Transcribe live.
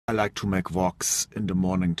I like to make walks in the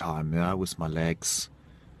morning time, yeah, with my legs.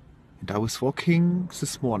 And I was walking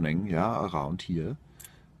this morning, yeah, around here,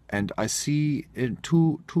 and I see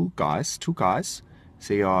two guys.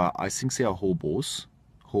 They are, I think they are hobos,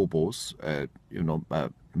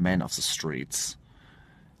 men of the streets,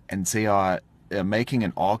 and they are making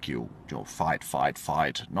an argue, fight,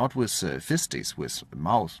 not with fisties, with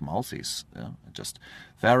mouthies, yeah, just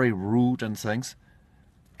very rude and things.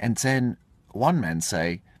 And then one man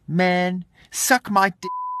say, "Man, suck my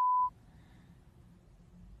dick."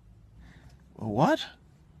 What?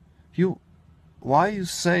 You? Why you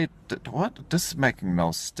say that? What? This is making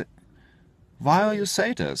no. Why are you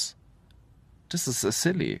say this? This is a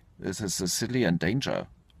silly. This is a silly and danger.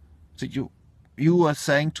 So you are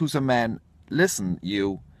saying to the man, listen,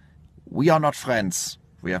 we are not friends.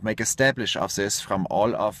 We have make established of this from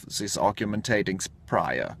all of these argumentatings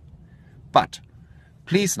prior. But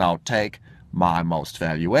please now take my most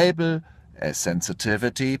valuable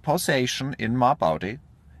sensitivity possession in my body.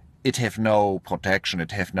 It have no protection,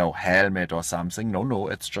 it have no helmet or something. No,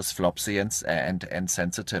 it's just flopsy and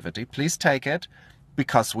sensitivity. Please take it,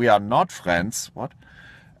 because we are not friends. What?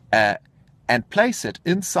 And place it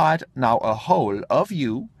inside now a hole of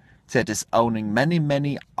you that is owning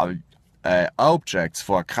many objects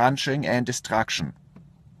for crunching and destruction.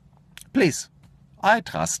 Please, I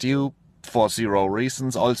trust you for 0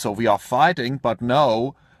 reasons. Also, we are fighting, but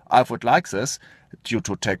no, I would like this. You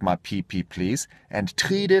to take my pee-pee, please, and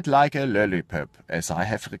treat it like a lollipop, as I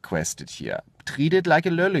have requested here. Treat it like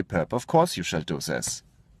a lollipop. Of course you shall do this.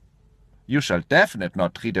 You shall definitely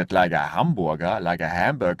not treat it like a hamburger,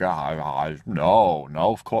 No,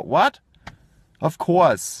 of course. What? Of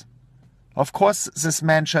course. Of course this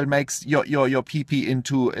man shall make your pee-pee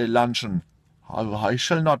into a luncheon. I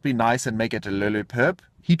shall not be nice and make it a lollipop.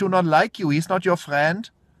 He do not like you. He's not your friend.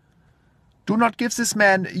 Do not give this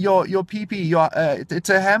man your pee-pee. It's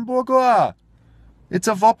a hambourgois. It's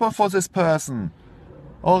a Whopper for this person.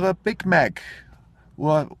 Or a Big Mac.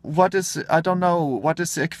 Or what is, I don't know, what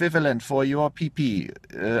is the equivalent for your pee-pee?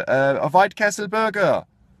 A White Castle burger.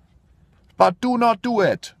 But do not do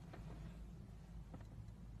it.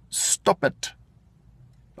 Stop it.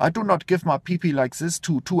 I do not give my pee-pee like this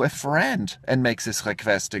to a friend and make this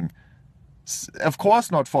requesting. Of course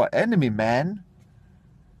not for enemy, man.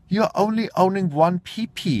 You're only owning one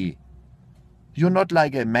pee-pee. You're not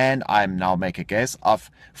like a man, I'm now make a guess,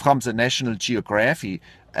 from the National Geography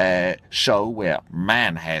show where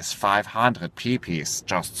man has 500 pee-pees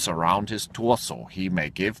just surround his torso. He may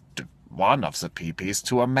give one of the pee-pees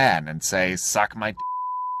to a man and say, suck my d,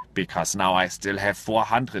 because now I still have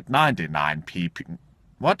 499 pee-pee.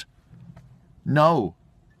 What? No,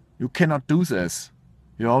 you cannot do this.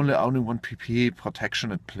 You're only owning one pee-pee.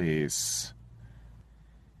 Protection it, please.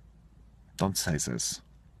 Don't say this.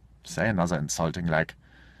 Say another insulting like,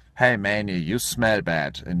 hey Manny, you smell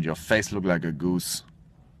bad and your face look like a goose.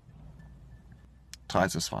 Try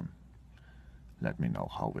this one. Let me know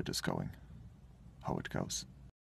how it is going. How it goes.